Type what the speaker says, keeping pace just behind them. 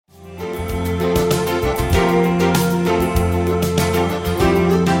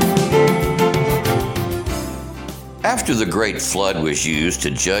After the great flood was used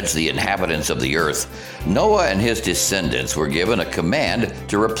to judge the inhabitants of the earth, Noah and his descendants were given a command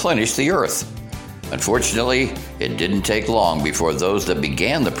to replenish the earth. Unfortunately, it didn't take long before those that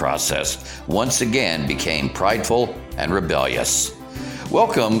began the process once again became prideful and rebellious.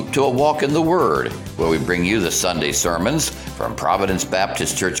 Welcome to A Walk in the Word, where we bring you the Sunday sermons from Providence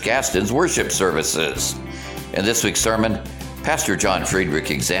Baptist Church Gaston's worship services. In this week's sermon, Pastor John Friedrich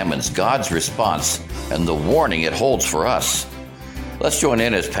examines God's response and the warning it holds for us. Let's join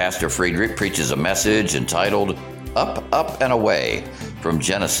in as Pastor Friedrich preaches a message entitled Up, Up, and Away from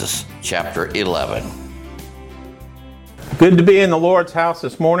Genesis chapter 11. Good to be in the Lord's house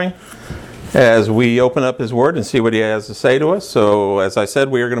this morning as we open up His Word and see what He has to say to us. So, as I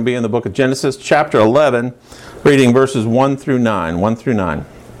said, we are going to be in the book of Genesis chapter 11, reading verses 1 through 9.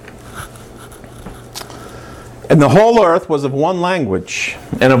 And the whole earth was of one language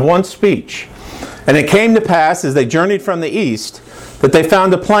and of one speech. And it came to pass, as they journeyed from the east, that they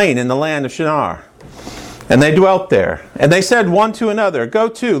found a plain in the land of Shinar. And they dwelt there. And they said one to another, Go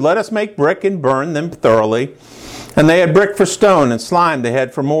to, let us make brick and burn them thoroughly. And they had brick for stone, and slime they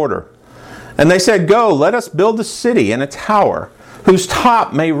had for mortar. And they said, Go, let us build a city and a tower, whose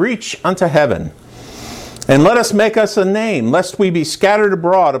top may reach unto heaven. And let us make us a name, lest we be scattered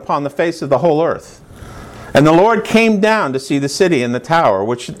abroad upon the face of the whole earth. And the Lord came down to see the city and the tower,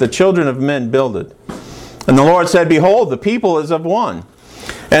 which the children of men builded. And the Lord said, Behold, the people is of one,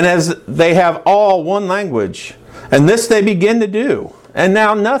 and as they have all one language, and this they begin to do, and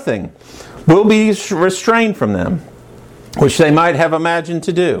now nothing will be restrained from them, which they might have imagined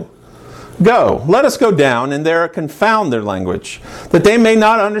to do. Go, let us go down, and there confound their language, that they may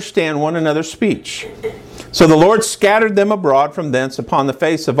not understand one another's speech. So the Lord scattered them abroad from thence upon the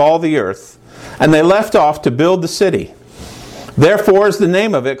face of all the earth, and they left off to build the city. Therefore is the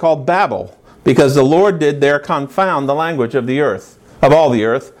name of it called Babel, because the Lord did there confound the language of the earth, of all the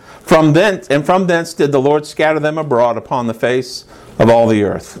earth. From thence did the Lord scatter them abroad upon the face of all the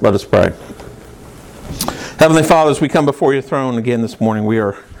earth. Let us pray. Heavenly Father, as we come before your throne again this morning, we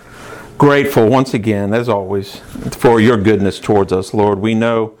are grateful once again, as always, for your goodness towards us, Lord. We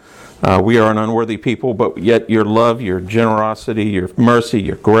know we are an unworthy people, but yet your love, your generosity, your mercy,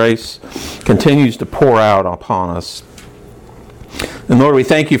 your grace continues to pour out upon us. And Lord, we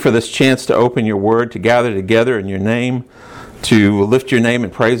thank you for this chance to open your word, to gather together in your name, to lift your name in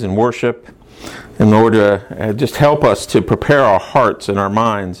praise and worship. And Lord, just help us to prepare our hearts and our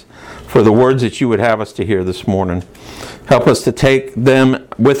minds for the words that you would have us to hear this morning. Help us to take them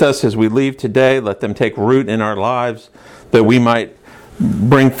with us as we leave today. Let them take root in our lives, that we might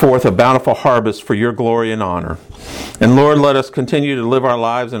bring forth a bountiful harvest for your glory and honor. And Lord, let us continue to live our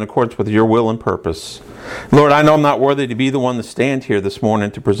lives in accordance with your will and purpose. Lord, I know I'm not worthy to be the one to stand here this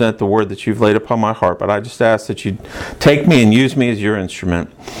morning to present the word that you've laid upon my heart, but I just ask that you take me and use me as your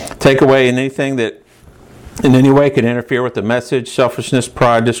instrument. Take away anything that in any way could interfere with the message, selfishness,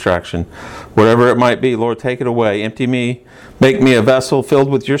 pride, distraction. Whatever it might be, Lord, take it away. Empty me. Make me a vessel filled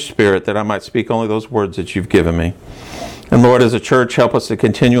with your Spirit, that I might speak only those words that you've given me. And Lord, as a church, help us to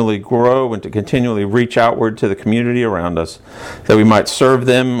continually grow and to continually reach outward to the community around us, that we might serve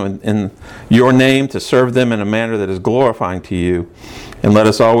them in your name, to serve them in a manner that is glorifying to you. And let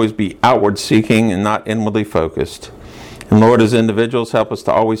us always be outward seeking and not inwardly focused. And Lord, as individuals, help us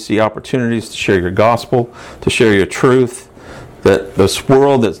to always see opportunities to share your gospel, to share your truth, that this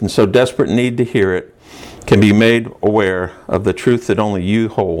world that's in so desperate need to hear it can be made aware of the truth that only you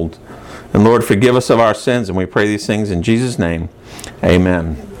hold. And Lord, forgive us of our sins, and we pray these things in Jesus' name.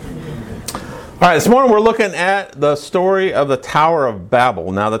 Amen. All right, this morning we're looking at the story of the Tower of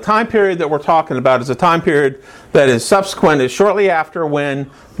Babel. Now, the time period that we're talking about is a time period that is subsequent, is shortly after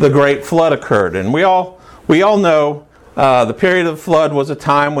when the Great Flood occurred. And we all know the period of the flood was a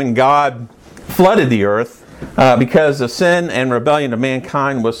time when God flooded the earth because the sin and rebellion of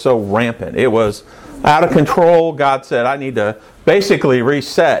mankind was so rampant. It was out of control. God said, I need to basically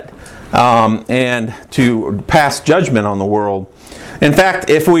reset and to pass judgment on the world. In fact,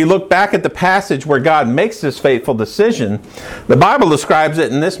 if we look back at the passage where God makes this fateful decision, the Bible describes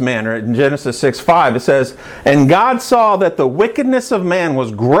it in this manner. In Genesis 6:5, it says, And God saw that the wickedness of man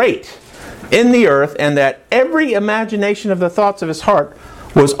was great in the earth, and that every imagination of the thoughts of his heart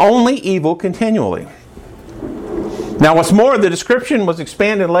was only evil continually. Now what's more, the description was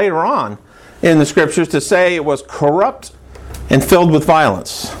expanded later on in the scriptures to say it was corrupt and filled with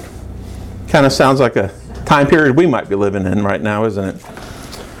violence. Kind of sounds like a time period we might be living in right now, isn't it?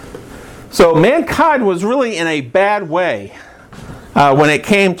 So mankind was really in a bad way when it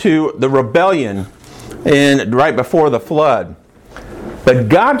came to the rebellion right before the flood. But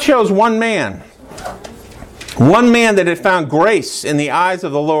God chose one man One man that had found grace in the eyes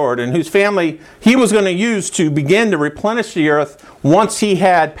of the Lord, and whose family he was going to use to begin to replenish the earth once he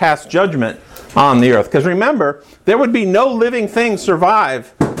had passed judgment on the earth. Because remember, there would be no living thing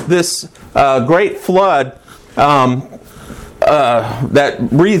survive this great flood that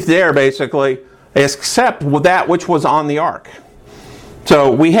breathed air, basically, except that which was on the ark.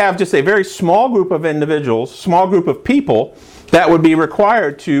 So we have just a very small group of individuals, small group of people that would be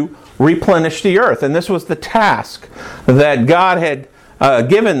required to replenish the earth. And this was the task that God had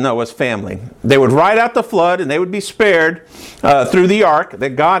given Noah's family. They would ride out the flood and they would be spared through the ark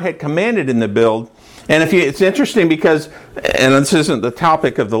that God had commanded in the build. And it's interesting because, and this isn't the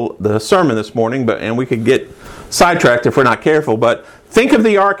topic of the sermon this morning, and we could get sidetracked if we're not careful, but think of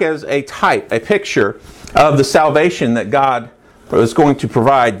the ark as a type, a picture of the salvation that God was going to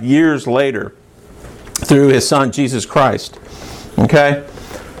provide years later through His Son, Jesus Christ. Okay?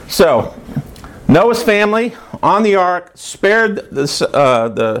 So, Noah's family on the ark spared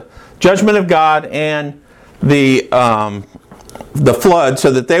the judgment of God and the flood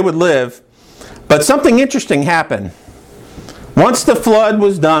so that they would live. But something interesting happened. Once the flood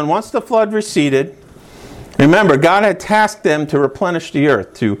was done, once the flood receded, remember, God had tasked them to replenish the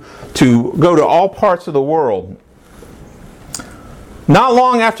earth, to go to all parts of the world. Not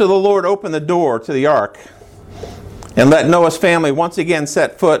long after the Lord opened the door to the ark and let Noah's family once again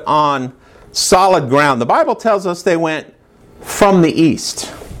set foot on solid ground, the Bible tells us they went from the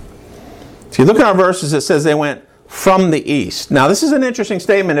east. If you look at our verses, it says they went from the east. Now, this is an interesting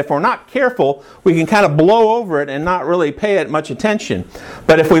statement. If we're not careful, we can kind of blow over it and not really pay it much attention.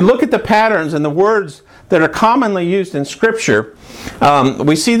 But if we look at the patterns and the words that are commonly used in Scripture,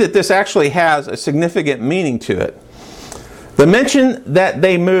 we see that this actually has a significant meaning to it. The mention that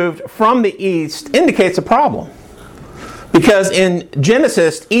they moved from the east indicates a problem. Because in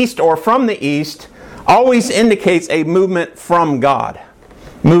Genesis, east or from the east always indicates a movement from God.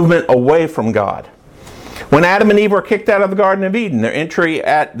 Movement away from God. When Adam and Eve were kicked out of the Garden of Eden, their entry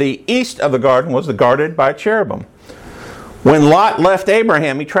at the east of the garden was guarded by cherubim. When Lot left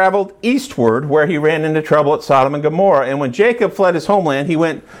Abraham, he traveled eastward where he ran into trouble at Sodom and Gomorrah. And when Jacob fled his homeland, he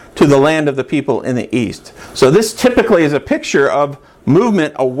went to the land of the people in the east. So this typically is a picture of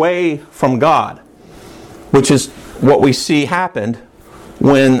movement away from God, which is what we see happened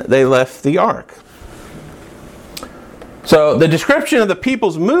when they left the ark. So the description of the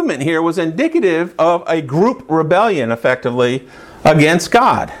people's movement here was indicative of a group rebellion, effectively, against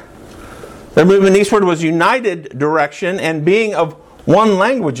God. Their movement eastward was united direction and being of one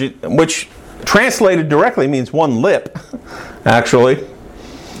language, which translated directly means one lip, actually.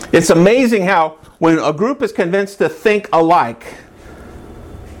 It's amazing how when a group is convinced to think alike,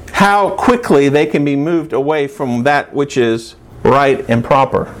 how quickly they can be moved away from that which is right and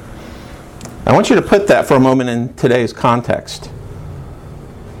proper. I want you to put that for a moment in today's context.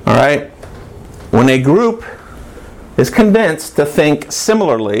 All right? When a group is convinced to think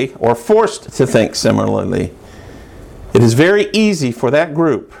similarly or forced to think similarly, it is very easy for that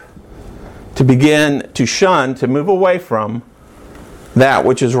group to begin to shun, to move away from that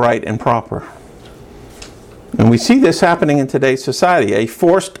which is right and proper. And we see this happening in today's society, a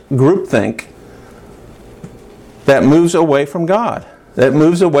forced groupthink that moves away from God, that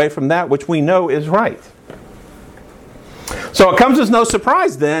moves away from that which we know is right. So it comes as no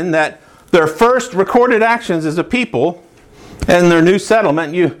surprise then that their first recorded actions as a people and their new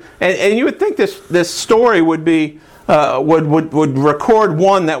settlement, you would think this story would be would record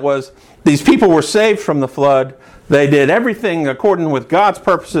one that was these people were saved from the flood. They did everything according with God's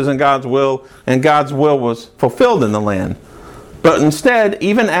purposes and God's will was fulfilled in the land. But instead,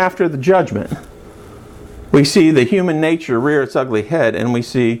 even after the judgment, we see the human nature rear its ugly head, and we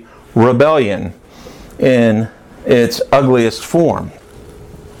see rebellion in its ugliest form.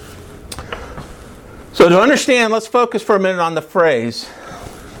 So to understand, let's focus for a minute on the phrase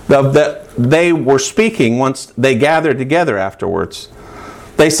that they were speaking once they gathered together afterwards.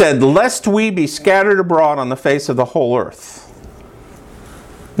 They said, "Lest we be scattered abroad on the face of the whole earth."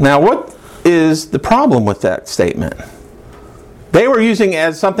 Now, what is the problem with that statement? They were using it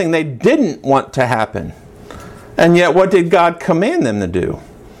as something they didn't want to happen. And yet, what did God command them to do?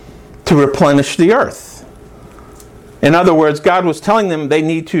 To replenish the earth. In other words, God was telling them they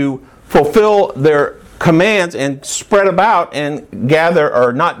need to fulfill their commands and spread about and gather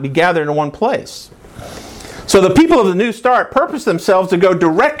or not be gathered in one place. So the people of the New Start purposed themselves to go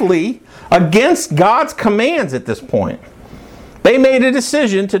directly against God's commands at this point. They made a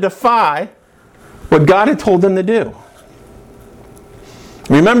decision to defy what God had told them to do.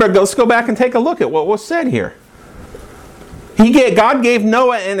 Remember, let's go back and take a look at what was said here. God gave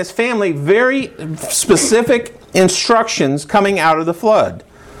Noah and his family very specific instructions coming out of the flood.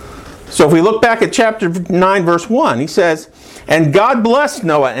 So if we look back at chapter 9, verse 1, he says, "And God blessed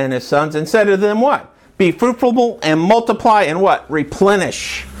Noah and his sons and said to them," what? "Be fruitful and multiply and" what?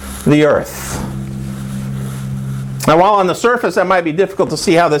 "Replenish the earth." Now, while on the surface that might be difficult to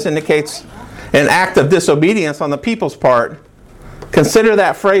see how this indicates an act of disobedience on the people's part, consider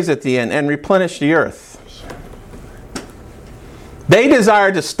that phrase at the end, "and replenish the earth." They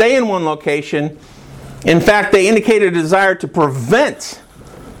desired to stay in one location. In fact, they indicated a desire to prevent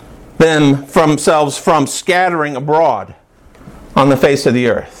themselves from scattering abroad on the face of the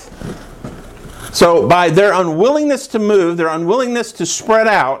earth. So by their unwillingness to move, their unwillingness to spread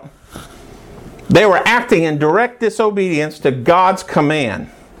out, they were acting in direct disobedience to God's command.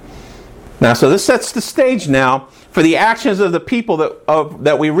 Now, so this sets the stage now for the actions of the people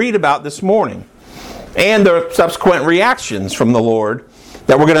that we read about this morning, and their subsequent reactions from the Lord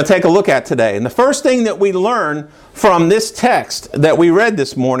that we're going to take a look at today. And the first thing that we learn from this text that we read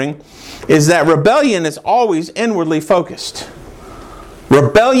this morning is that rebellion is always inwardly focused.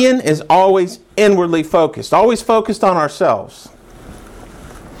 Rebellion is always inwardly focused, always focused on ourselves.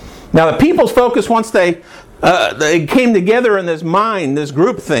 Now, the people's focus, once they came together in this mind, this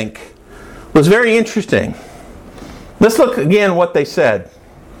groupthink, was very interesting. Let's look again what they said.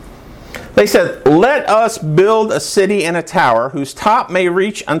 They said, "Let us build a city and a tower whose top may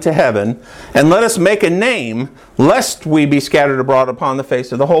reach unto heaven, and let us make a name, lest we be scattered abroad upon the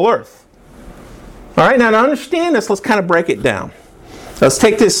face of the whole earth." All right, now to understand this, let's kind of break it down. Let's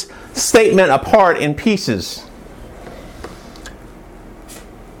take this statement apart in pieces.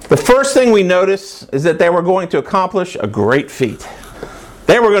 The first thing we notice is that they were going to accomplish a great feat.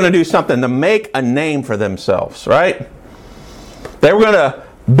 They were going to do something to make a name for themselves, right? They were going to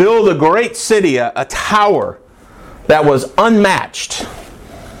build a great city, a tower that was unmatched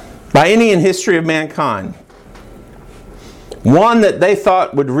by any in history of mankind. One that they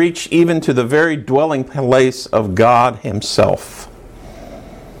thought would reach even to the very dwelling place of God Himself.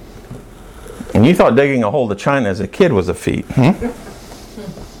 And you thought digging a hole to China as a kid was a feat.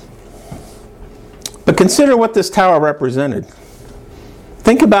 But consider what this tower represented.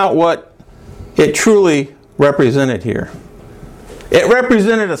 Think about what it truly represented here. It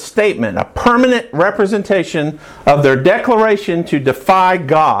represented a statement, a permanent representation of their declaration to defy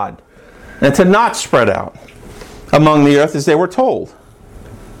God and to not spread out among the earth as they were told.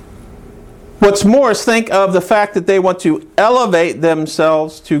 What's more is think of the fact that they want to elevate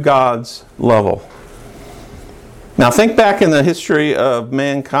themselves to God's level. Now think back in the history of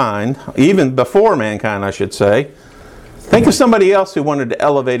mankind, even before mankind I should say. Think of somebody else who wanted to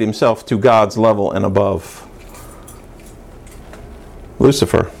elevate himself to God's level and above.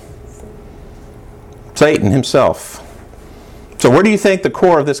 Lucifer. Satan himself. So where do you think the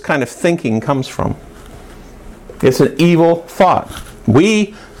core of this kind of thinking comes from? It's an evil thought.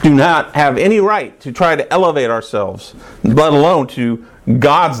 We do not have any right to try to elevate ourselves, let alone to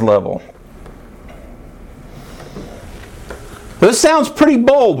God's level. This sounds pretty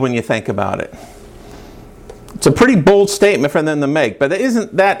bold when you think about it. It's a pretty bold statement for them to make, but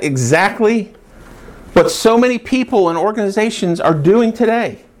isn't that exactly what so many people and organizations are doing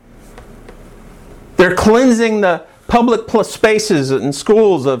today? They're cleansing the public spaces and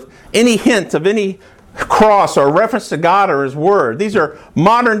schools of any hint of any cross or reference to God or His Word. These are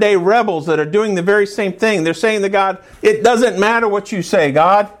modern day rebels that are doing the very same thing. They're saying to God, it doesn't matter what you say,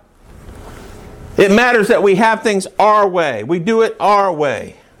 God. It matters that we have things our way. We do it our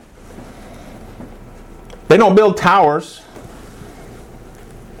way. They don't build towers.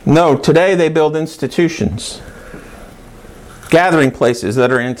 No, today they build institutions. Gathering places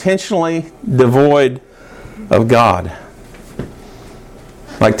that are intentionally devoid of God.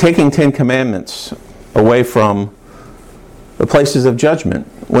 Like taking 10 Commandments away from the places of judgment,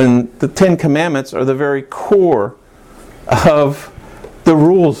 when the 10 Commandments are the very core of the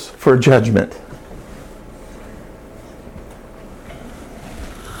rules for judgment.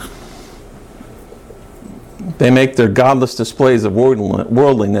 They make their godless displays of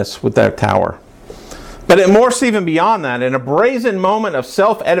worldliness with that tower. But it morphs even beyond that. In a brazen moment of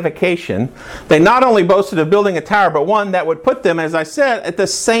self-edification, they not only boasted of building a tower, but one that would put them, as I said, at the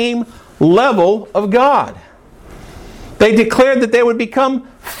same level of God. They declared that they would become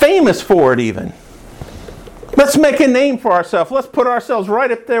famous for it even. Let's make a name for ourselves. Let's put ourselves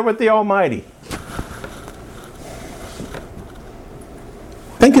right up there with the Almighty.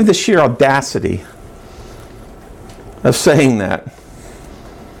 Think of the sheer audacity of saying that.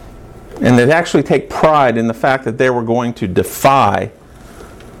 And they'd actually take pride in the fact that they were going to defy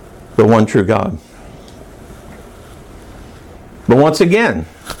the one true God. But once again,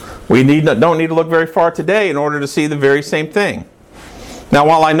 we don't need to look very far today in order to see the very same thing. Now,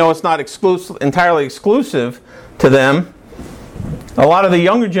 while I know it's not entirely exclusive to them, a lot of the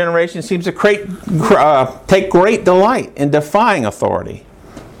younger generation seems to take great delight in defying authority.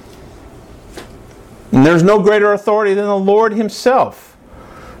 And there's no greater authority than the Lord Himself.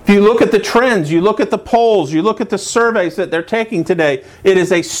 If you look at the trends, you look at the polls, you look at the surveys that they're taking today, it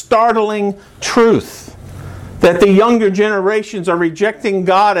is a startling truth that the younger generations are rejecting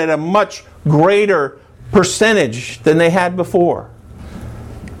God at a much greater percentage than they had before.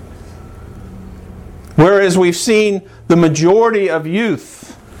 Whereas we've seen the majority of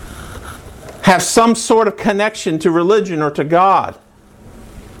youth have some sort of connection to religion or to God.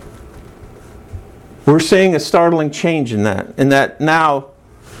 We're seeing a startling change in that now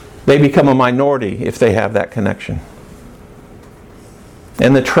they become a minority if they have that connection.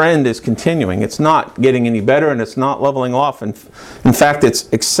 And the trend is continuing. It's not getting any better and it's not leveling off. In fact,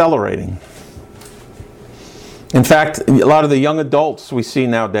 it's accelerating. In fact, a lot of the young adults we see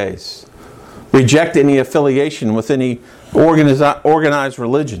nowadays reject any affiliation with any organized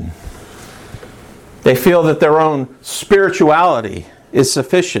religion. They feel that their own spirituality is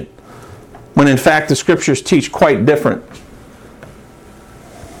sufficient, when in fact the Scriptures teach quite different.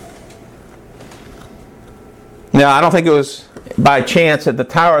 Now, I don't think it was by chance that the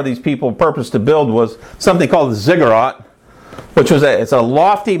tower these people purposed to build was something called the ziggurat, which was it's a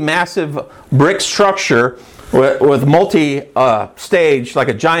lofty, massive brick structure with multi-stage, like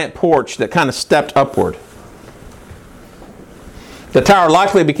a giant porch that kind of stepped upward. The tower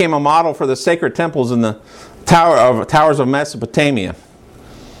likely became a model for the sacred temples in the towers of Mesopotamia.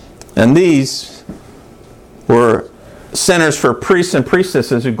 And these were centers for priests and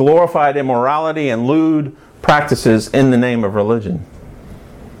priestesses who glorified immorality and lewd practices in the name of religion.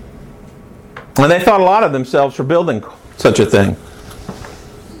 And they thought a lot of themselves for building such a thing.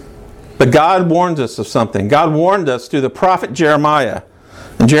 But God warns us of something. God warned us through the prophet Jeremiah.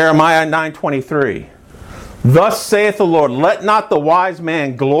 In Jeremiah 9:23, "Thus saith the Lord, let not the wise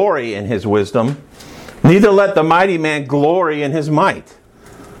man glory in his wisdom, neither let the mighty man glory in his might.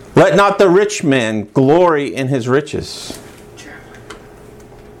 Let not the rich man glory in his riches."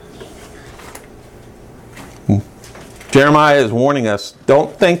 Jeremiah is warning us,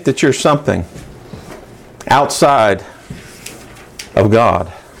 don't think that you're something outside of God.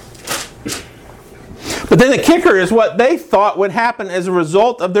 But then the kicker is what they thought would happen as a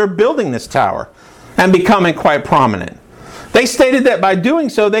result of their building this tower and becoming quite prominent. They stated that by doing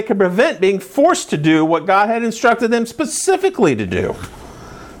so, they could prevent being forced to do what God had instructed them specifically to do,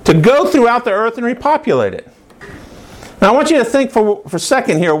 to go throughout the earth and repopulate it. Now I want you to think for a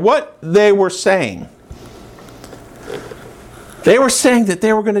second here what they were saying. They were saying that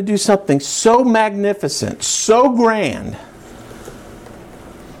they were going to do something so magnificent, so grand,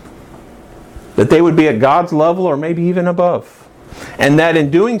 that they would be at God's level or maybe even above. And that in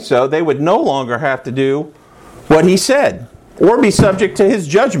doing so, they would no longer have to do what He said or be subject to His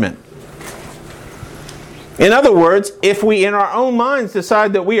judgment. In other words, if we in our own minds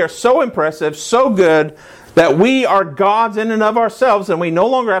decide that we are so impressive, so good, that we are gods in and of ourselves, and we no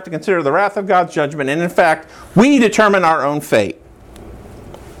longer have to consider the wrath of God's judgment, and in fact, we determine our own fate.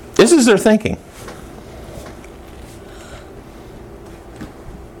 This is their thinking.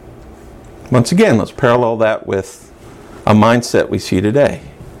 Once again, let's parallel that with a mindset we see today.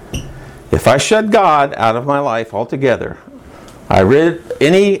 If I shut God out of my life altogether, I rid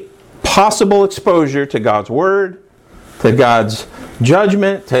any possible exposure to God's Word, to God's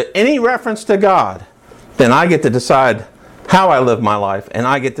judgment, to any reference to God, then I get to decide how I live my life, and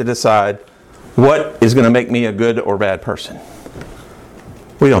I get to decide what is going to make me a good or bad person.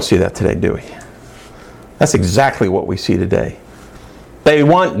 We don't see that today, do we? That's exactly what we see today. They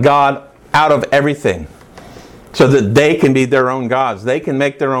want God out of everything so that they can be their own gods. They can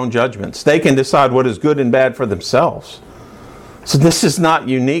make their own judgments. They can decide what is good and bad for themselves. So this is not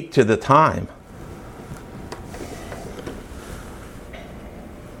unique to the time.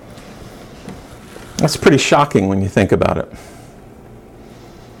 That's pretty shocking when you think about it.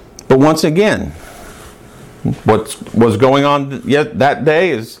 But once again, what was going on yet that day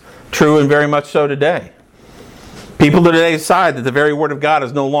is true and very much so today. People today decide that the very Word of God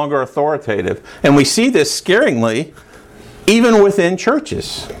is no longer authoritative. And we see this scaringly even within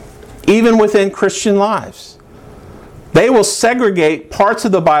churches, even within Christian lives. They will segregate parts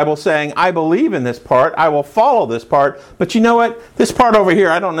of the Bible saying, I believe in this part, I will follow this part, but you know what? This part over here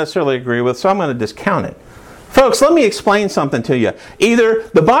I don't necessarily agree with, so I'm going to discount it. Folks, let me explain something to you. Either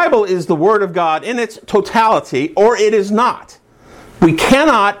the Bible is the Word of God in its totality, or it is not. We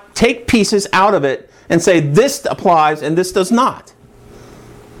cannot take pieces out of it and say this applies and this does not.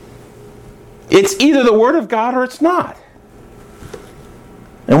 It's either the Word of God or it's not.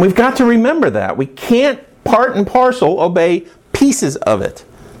 And we've got to remember that. We can't part and parcel obey pieces of it.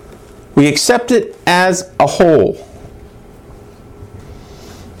 We accept it as a whole.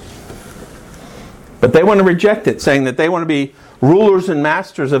 But they want to reject it, saying that they want to be rulers and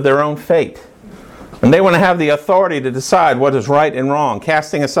masters of their own fate. And they want to have the authority to decide what is right and wrong,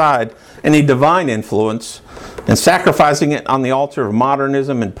 casting aside any divine influence and sacrificing it on the altar of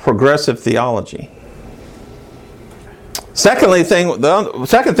modernism and progressive theology. The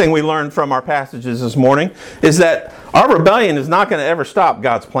second thing we learned from our passages this morning is that our rebellion is not going to ever stop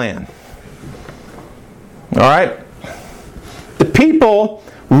God's plan. All right? The people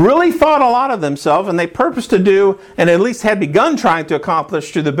really thought a lot of themselves, and they purposed to do, and at least had begun trying to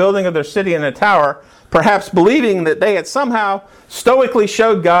accomplish through the building of their city and a tower, perhaps believing that they had somehow stoically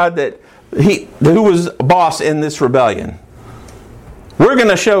showed God that who was boss in this rebellion. We're going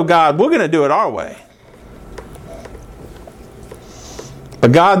to show God, we're going to do it our way.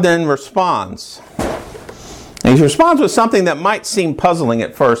 But God then responds. And He responds with something that might seem puzzling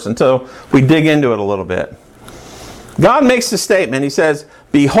at first until we dig into it a little bit. God makes the statement, He says,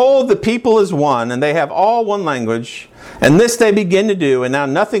 "Behold, the people is one, and they have all one language, and this they begin to do, and now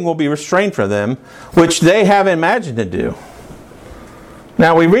nothing will be restrained from them, which they have imagined to do."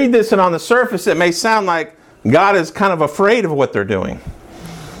 Now we read this, and on the surface it may sound like God is kind of afraid of what they're doing.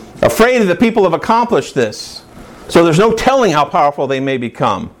 Afraid that the people have accomplished this. So there's no telling how powerful they may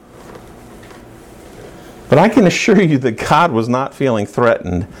become. But I can assure you that God was not feeling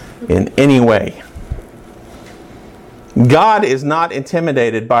threatened in any way. God is not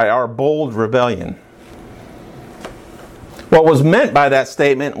intimidated by our bold rebellion. What was meant by that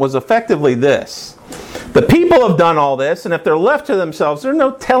statement was effectively this. The people have done all this, and if they're left to themselves, there's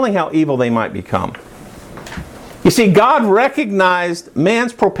no telling how evil they might become. You see, God recognized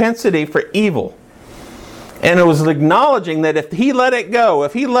man's propensity for evil. And it was acknowledging that if He let it go,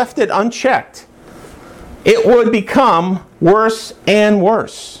 if He left it unchecked, it would become worse and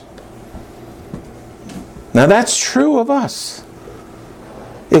worse. Now that's true of us.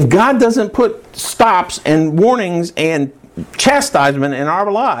 If God doesn't put stops and warnings and chastisement in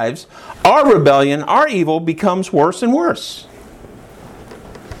our lives, our rebellion, our evil becomes worse and worse.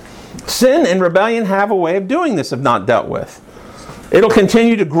 Sin and rebellion have a way of doing this if not dealt with. It'll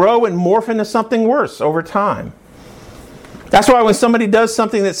continue to grow and morph into something worse over time. That's why when somebody does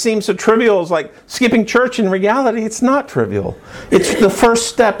something that seems so trivial as like skipping church, in reality it's not trivial. It's the first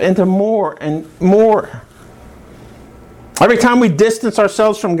step into more and more. Every time we distance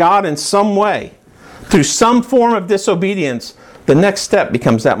ourselves from God in some way, through some form of disobedience, the next step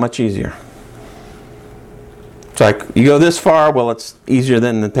becomes that much easier. It's like, you go this far, well, it's easier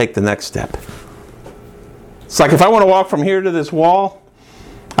then to take the next step. It's like if I want to walk from here to this wall,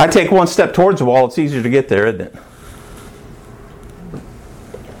 I take one step towards the wall, it's easier to get there, isn't it?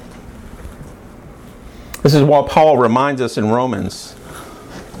 This is what Paul reminds us in Romans,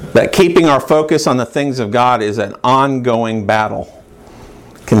 that keeping our focus on the things of God is an ongoing battle,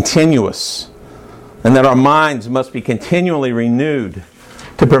 continuous, and that our minds must be continually renewed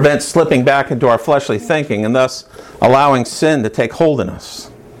to prevent slipping back into our fleshly thinking and thus allowing sin to take hold in us.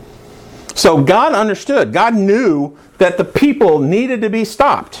 So God understood, God knew that the people needed to be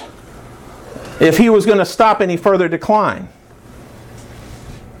stopped if He was going to stop any further decline.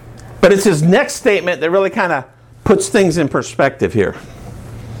 But it's His next statement that really kind of puts things in perspective here.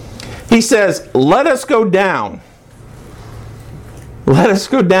 He says, "Let us go down." Let us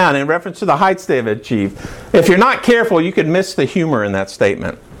go down, in reference to the heights they have achieved. If you're not careful, you could miss the humor in that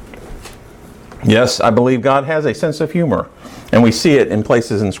statement. Yes, I believe God has a sense of humor, and we see it in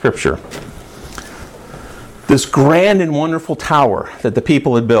places in Scripture. This grand and wonderful tower that the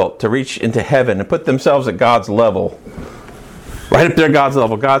people had built to reach into heaven and put themselves at God's level, right up there at God's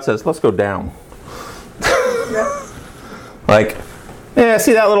level, God says, let's go down. Like, yeah,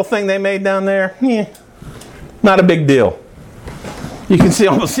 see that little thing they made down there? Yeah, not a big deal. You can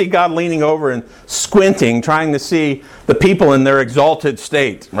almost see God leaning over and squinting, trying to see the people in their exalted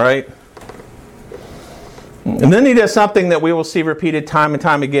state, right? And then He does something that we will see repeated time and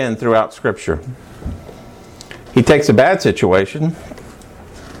time again throughout Scripture. He takes a bad situation.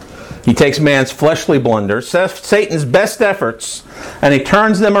 He takes man's fleshly blunders, Satan's best efforts, and He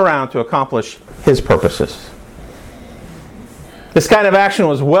turns them around to accomplish His purposes. This kind of action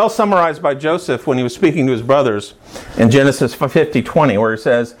was well summarized by Joseph when he was speaking to his brothers in Genesis 50:20, where he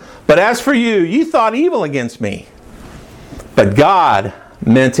says, "But as for you, you thought evil against me, but God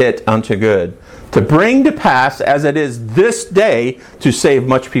meant it unto good, to bring to pass as it is this day to save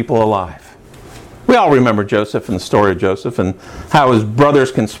much people alive." We all remember Joseph and the story of Joseph and how his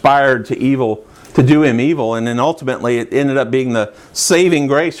brothers conspired to do him evil, and then ultimately it ended up being the saving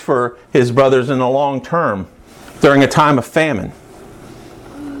grace for his brothers in the long term during a time of famine.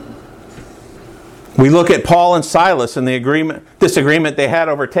 We look at Paul and Silas and the disagreement they had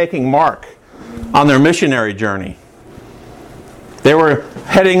over taking Mark on their missionary journey. They were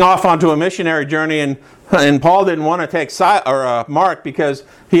heading off onto a missionary journey, and Paul didn't want to take Mark because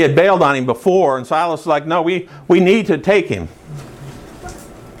he had bailed on him before, and Silas was like, no, we need to take him.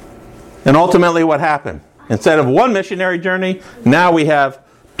 And ultimately what happened? Instead of one missionary journey, now we have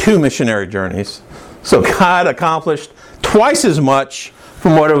 2 missionary journeys. So God accomplished twice as much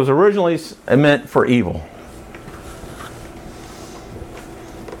from what it was originally meant for evil.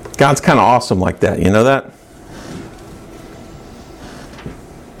 God's kind of awesome like that, you know that?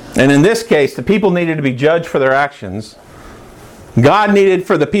 And in this case, the people needed to be judged for their actions. God needed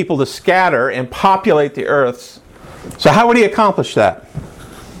for the people to scatter and populate the earth. So how would he accomplish that?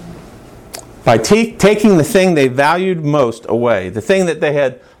 By taking the thing they valued most away, the thing that they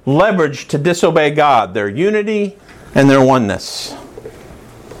had leveraged to disobey God, their unity and their oneness.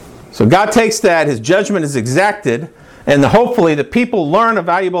 So God takes that, his judgment is exacted, and hopefully the people learn a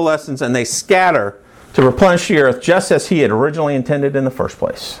valuable lessons and they scatter to replenish the earth just as he had originally intended in the first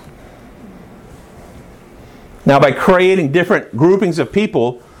place. Now, by creating different groupings of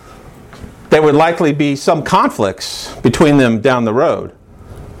people, there would likely be some conflicts between them down the road.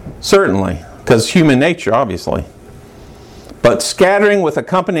 Certainly, because human nature, obviously. But scattering with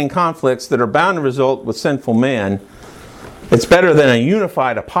accompanying conflicts that are bound to result with sinful man, it's better than a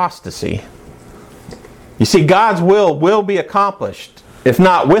unified apostasy. You see, God's will be accomplished, if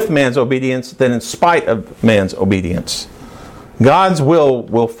not with man's obedience, then in spite of man's obedience. God's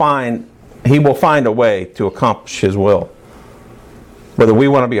will find a way to accomplish his will, whether we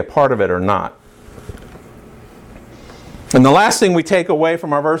want to be a part of it or not. And the last thing we take away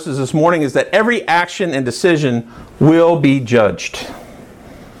from our verses this morning is that every action and decision will be judged.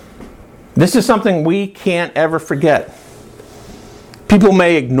 This is something we can't ever forget. People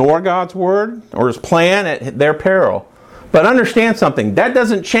may ignore God's word or his plan at their peril. But understand something, that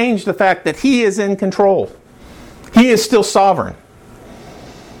doesn't change the fact that he is in control. He is still sovereign.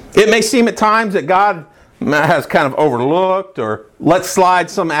 It may seem at times that God has kind of overlooked or let slide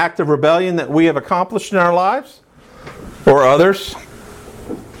some act of rebellion that we have accomplished in our lives or others.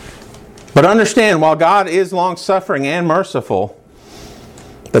 But understand, while God is long-suffering and merciful,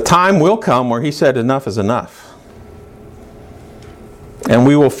 the time will come where he said enough is enough. And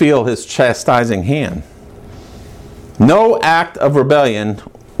we will feel his chastising hand. No act of rebellion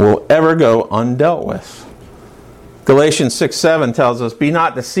will ever go undealt with. Galatians 6:7 tells us, "Be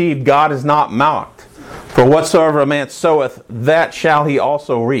not deceived, God is not mocked. For whatsoever a man soweth, that shall he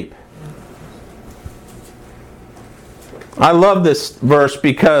also reap." I love this verse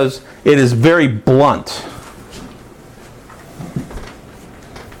because it is very blunt.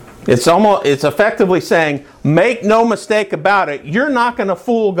 It's effectively saying, make no mistake about it, you're not going to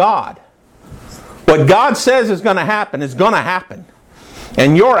fool God. What God says is going to happen is going to happen.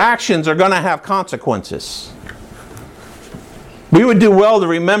 And your actions are going to have consequences. We would do well to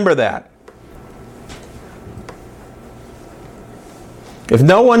remember that. If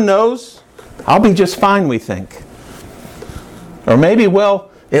no one knows, I'll be just fine, we think. Or maybe, well,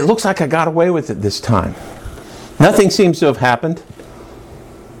 it looks like I got away with it this time. Nothing seems to have happened.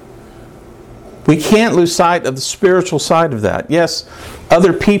 We can't lose sight of the spiritual side of that. Yes,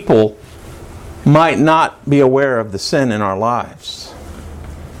 other people might not be aware of the sin in our lives.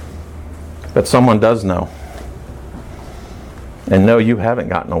 But someone does know. And no, you haven't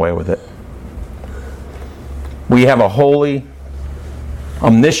gotten away with it. We have a holy,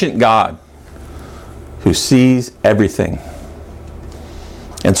 omniscient God who sees everything.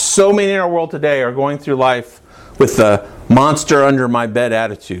 And so many in our world today are going through life with the monster under my bed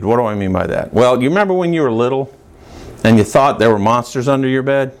attitude. What do I mean by that? Well, you remember when you were little and you thought there were monsters under your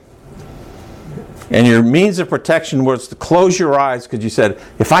bed? And your means of protection was to close your eyes because you said,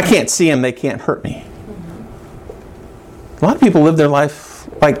 if I can't see them, they can't hurt me. A lot of people live their life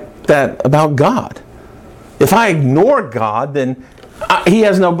like that about God. If I ignore God, then he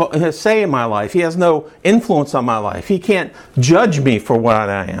has no say in my life. He has no influence on my life. He can't judge me for what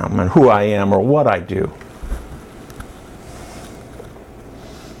I am and who I am or what I do.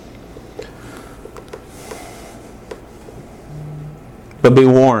 But be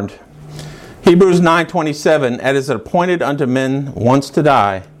warned. Hebrews 9:27, it is appointed unto men once to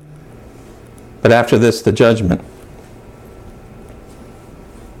die, but after this the judgment.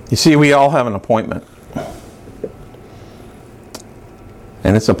 You see, we all have an appointment.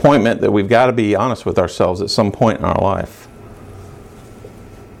 And it's an appointment that we've got to be honest with ourselves at some point in our life.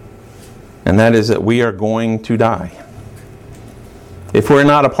 And that is that we are going to die. If we're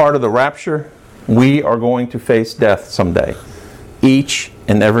not a part of the rapture, we are going to face death someday. Each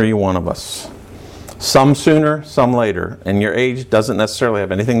and every one of us. Some sooner, some later. And your age doesn't necessarily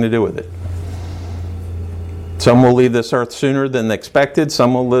have anything to do with it. Some will leave this earth sooner than expected.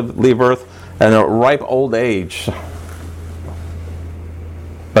 Some will leave earth at a ripe old age.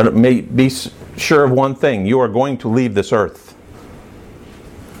 But it may be sure of one thing. You are going to leave this earth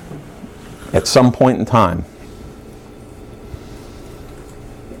at some point in time.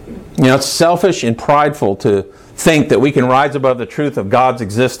 You know, it's selfish and prideful to think that we can rise above the truth of God's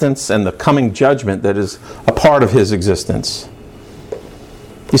existence and the coming judgment that is a part of His existence.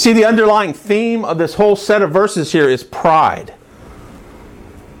 You see, the underlying theme of this whole set of verses here is pride.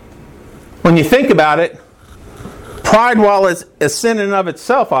 When you think about it, pride, while it's a sin in and of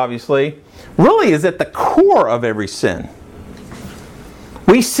itself, obviously, really is at the core of every sin.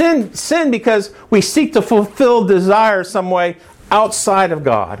 We sin because we seek to fulfill desires some way outside of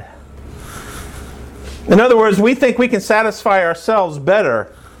God. In other words, we think we can satisfy ourselves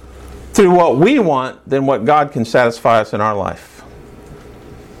better through what we want than what God can satisfy us in our life.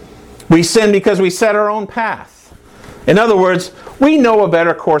 We sin because we set our own path. In other words, we know a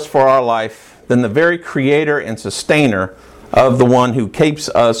better course for our life than the very creator and sustainer of the one who keeps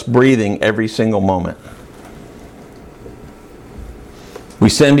us breathing every single moment. We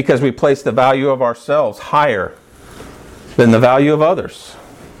sin because we place the value of ourselves higher than the value of others.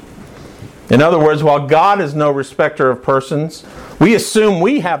 In other words, while God is no respecter of persons, we assume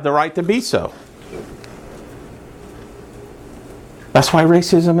we have the right to be so. That's why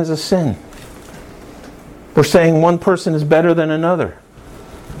racism is a sin. We're saying one person is better than another.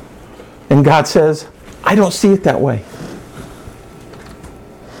 And God says, I don't see it that way.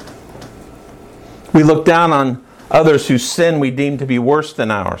 We look down on others whose sin we deem to be worse than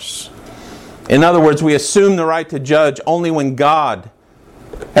ours. In other words, we assume the right to judge only when God,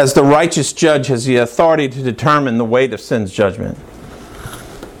 as the righteous judge, has the authority to determine the weight of sin's judgment.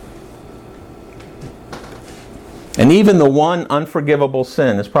 And even the one unforgivable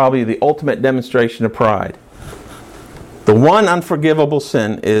sin is probably the ultimate demonstration of pride. The one unforgivable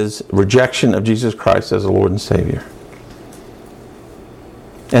sin is rejection of Jesus Christ as the Lord and Savior.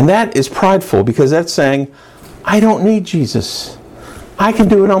 And that is prideful because that's saying, I don't need Jesus. I can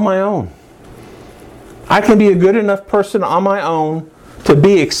do it on my own. I can be a good enough person on my own to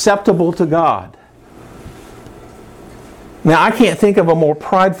be acceptable to God. Now, I can't think of a more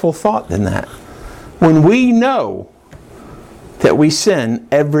prideful thought than that. When we know that we sin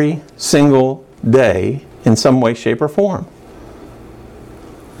every single day in some way, shape, or form.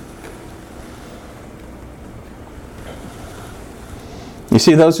 You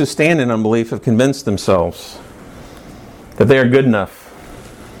see, those who stand in unbelief have convinced themselves that they are good enough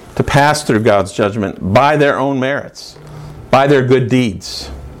to pass through God's judgment by their own merits, by their good deeds.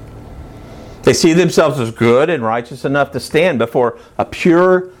 They see themselves as good and righteous enough to stand before a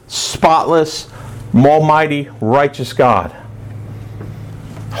pure, spotless, almighty, righteous God.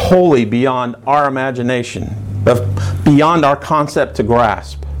 Holy beyond our imagination, beyond our concept to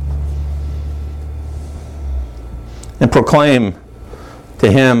grasp. And proclaim to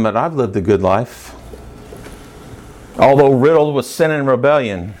Him that I've lived a good life. Although riddled with sin and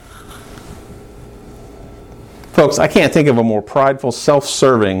rebellion. Folks, I can't think of a more prideful,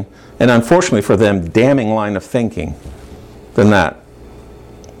 self-serving, and unfortunately for them, damning line of thinking than that.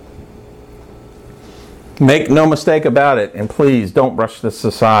 Make no mistake about it, and please don't brush this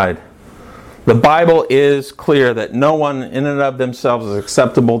aside. The Bible is clear that no one in and of themselves is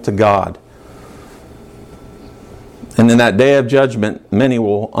acceptable to God. And in that day of judgment, many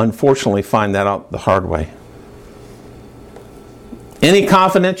will unfortunately find that out the hard way. Any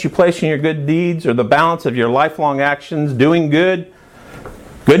confidence you place in your good deeds or the balance of your lifelong actions, doing good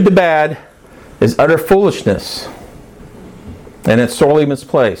to bad, is utter foolishness. And it's sorely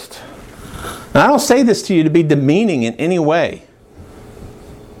misplaced. Now, I don't say this to you to be demeaning in any way,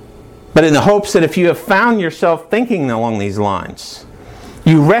 but in the hopes that if you have found yourself thinking along these lines,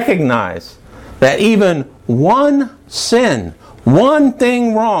 you recognize that even one sin, one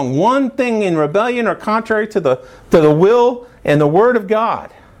thing wrong, one thing in rebellion or contrary to the will and the Word of God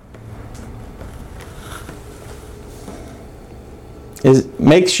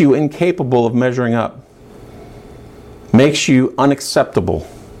makes you incapable of measuring up, makes you unacceptable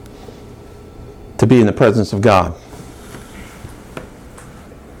to be in the presence of God.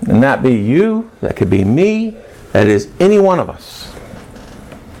 And that be you, that could be me, that is any one of us.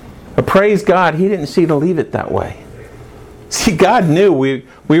 But praise God, He didn't see to leave it that way. See, God knew we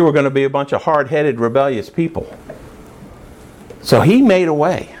were going to be a bunch of hard-headed, rebellious people. So He made a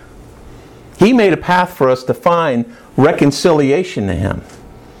way. He made a path for us to find reconciliation to Him.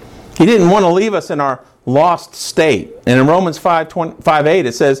 He didn't want to leave us in our lost state. And in Romans 5:8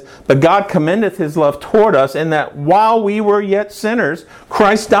 it says, "But God commendeth His love toward us in that while we were yet sinners,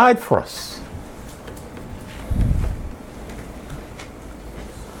 Christ died for us."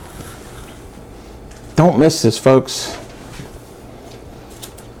 Don't miss this, folks.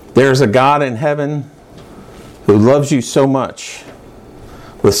 There's a God in heaven who loves you so much,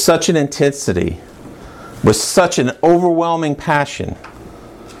 with such an intensity, with such an overwhelming passion,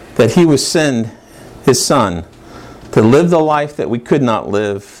 that He would send His Son to live the life that we could not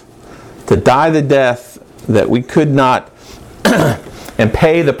live, to die the death that we could not, and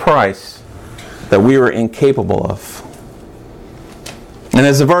pay the price that we were incapable of. And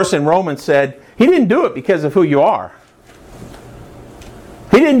as the verse in Romans said, He didn't do it because of who you are.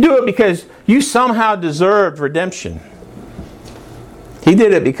 He didn't do it because you somehow deserved redemption. He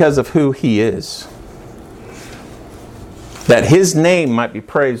did it because of who He is. That His name might be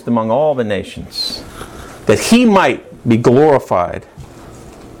praised among all the nations. That He might be glorified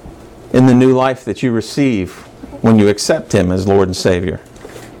in the new life that you receive when you accept Him as Lord and Savior.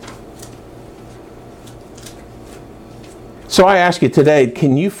 So I ask you today,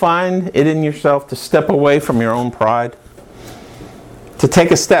 can you find it in yourself to step away from your own pride? To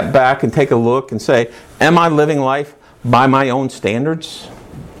take a step back and take a look and say, am I living life by my own standards?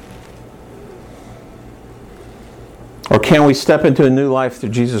 Or can we step into a new life through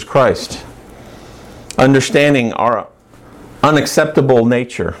Jesus Christ, understanding our unacceptable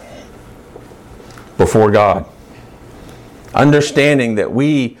nature before God, understanding that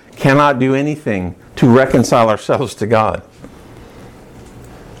we cannot do anything to reconcile ourselves to God,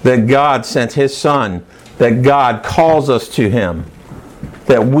 that God sent His Son, that God calls us to Him,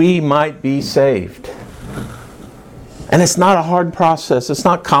 that we might be saved. And it's not a hard process. It's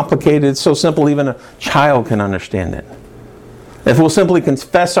not complicated. It's so simple even a child can understand it. If we'll simply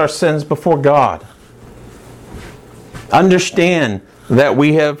confess our sins before God, understand that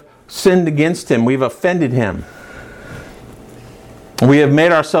we have sinned against Him, we've offended Him, we have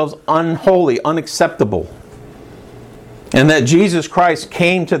made ourselves unholy, unacceptable, and that Jesus Christ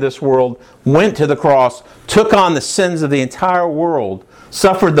came to this world, went to the cross, took on the sins of the entire world,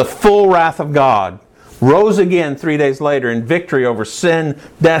 suffered the full wrath of God, rose again 3 days later in victory over sin,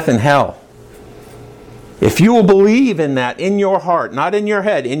 death, and hell. If you will believe in that in your heart, not in your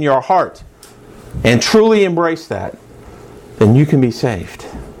head, in your heart, and truly embrace that, then you can be saved.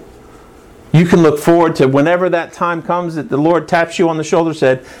 You can look forward to whenever that time comes that the Lord taps you on the shoulder and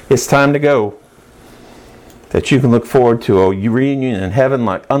said, it's time to go. That you can look forward to a reunion in heaven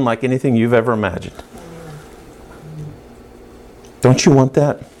unlike anything you've ever imagined. Don't you want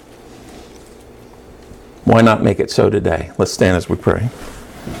that? Why not make it so today? Let's stand as we pray.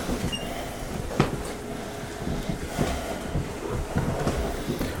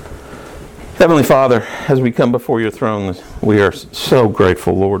 Heavenly Father, as we come before your throne, we are so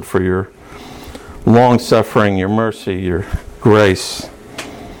grateful, Lord, for your long-suffering, your mercy, your grace.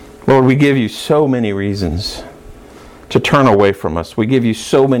 Lord, we give you so many reasons to turn away from us. We give you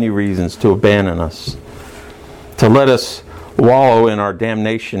so many reasons to abandon us, to let us wallow in our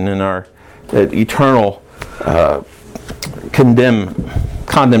damnation, in our eternal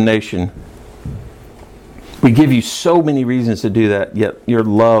condemnation. We give you so many reasons to do that, yet your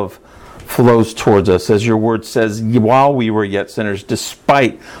love flows towards us. As your word says, while we were yet sinners,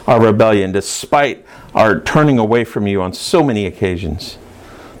 despite our rebellion, despite our turning away from you on so many occasions,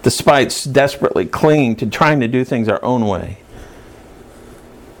 despite desperately clinging to trying to do things our own way,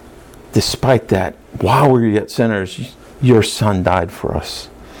 despite that, while we were yet sinners, your Son died for us.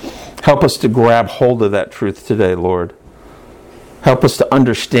 Help us to grab hold of that truth today, Lord. Help us to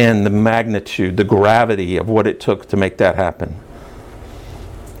understand the magnitude, the gravity of what it took to make that happen.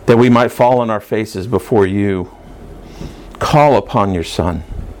 That we might fall on our faces before you, call upon your Son,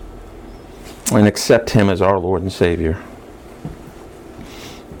 and accept Him as our Lord and Savior.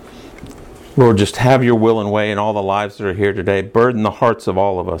 Lord, just have your will and way in all the lives that are here today. Burden the hearts of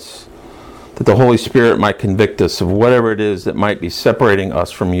all of us, that the Holy Spirit might convict us of whatever it is that might be separating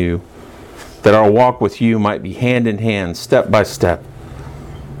us from you, that our walk with you might be hand in hand, step by step,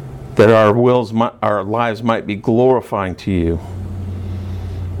 that our lives might be glorifying to you,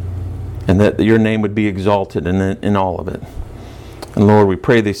 and that your name would be exalted in all of it. And Lord, we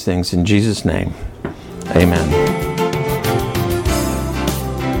pray these things in Jesus' name. Amen.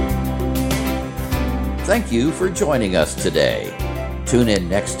 Thank you for joining us today. Tune in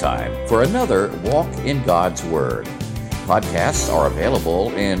next time for another Walk in God's Word. Podcasts are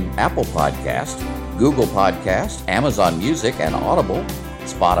available in Apple Podcast, Google Podcast, Amazon Music and Audible,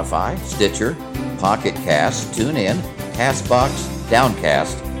 Spotify, Stitcher, Pocket Cast, TuneIn, Castbox,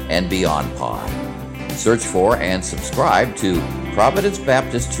 Downcast, and Beyond Pod. Search for and subscribe to Providence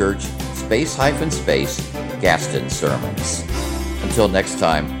Baptist Church _, Gaston Sermons. Until next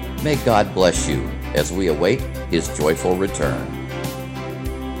time, may God bless you as we await His joyful return.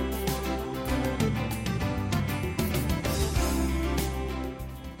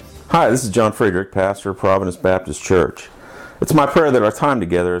 Hi, this is John Friedrich, pastor of Providence Baptist Church. It's my prayer that our time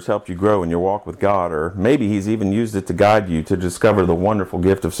together has helped you grow in your walk with God, or maybe He's even used it to guide you to discover the wonderful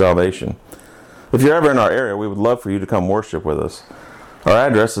gift of salvation. If you're ever in our area, we would love for you to come worship with us. Our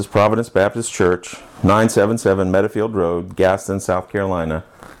address is Providence Baptist Church, 977 Meadowfield Road, Gaston, South Carolina,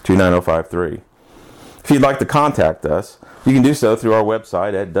 29053. If you'd like to contact us, you can do so through our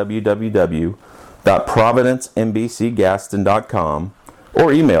website at www.providencembcgaston.com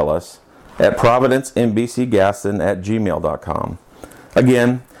or email us at providencembcgaston@gmail.com.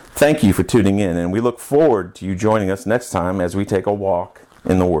 Again, thank you for tuning in, and we look forward to you joining us next time as we take a walk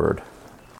in the Word.